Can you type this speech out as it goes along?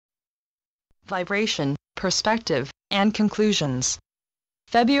vibration, perspective, and conclusions.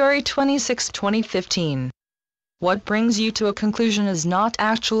 February 26, 2015. What brings you to a conclusion is not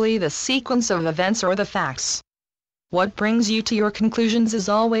actually the sequence of events or the facts. What brings you to your conclusions is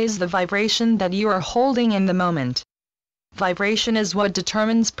always the vibration that you are holding in the moment. Vibration is what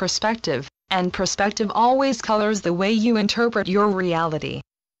determines perspective, and perspective always colors the way you interpret your reality.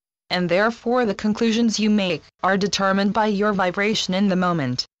 And therefore the conclusions you make are determined by your vibration in the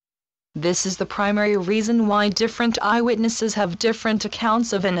moment. This is the primary reason why different eyewitnesses have different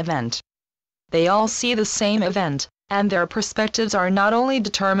accounts of an event. They all see the same event, and their perspectives are not only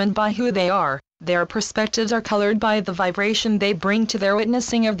determined by who they are, their perspectives are colored by the vibration they bring to their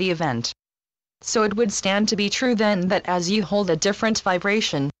witnessing of the event. So it would stand to be true then that as you hold a different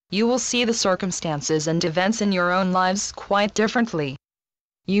vibration, you will see the circumstances and events in your own lives quite differently.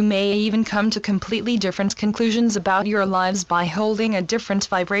 You may even come to completely different conclusions about your lives by holding a different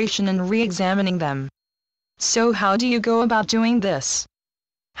vibration and re-examining them. So how do you go about doing this?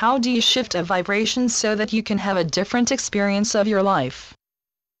 How do you shift a vibration so that you can have a different experience of your life?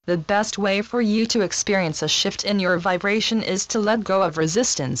 The best way for you to experience a shift in your vibration is to let go of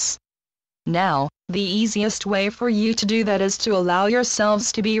resistance. Now, the easiest way for you to do that is to allow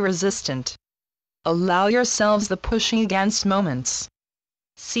yourselves to be resistant. Allow yourselves the pushing against moments.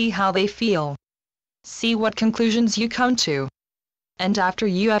 See how they feel. See what conclusions you come to. And after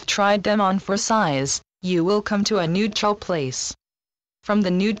you have tried them on for size, you will come to a neutral place. From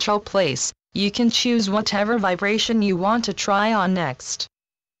the neutral place, you can choose whatever vibration you want to try on next.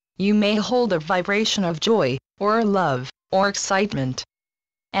 You may hold a vibration of joy, or love, or excitement.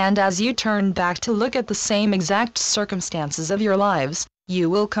 And as you turn back to look at the same exact circumstances of your lives, you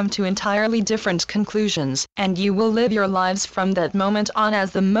will come to entirely different conclusions, and you will live your lives from that moment on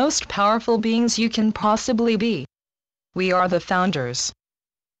as the most powerful beings you can possibly be. We are the founders.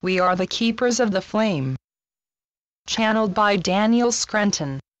 We are the keepers of the flame. Channeled by Daniel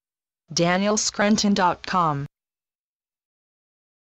Screnton. DanielScrenton.com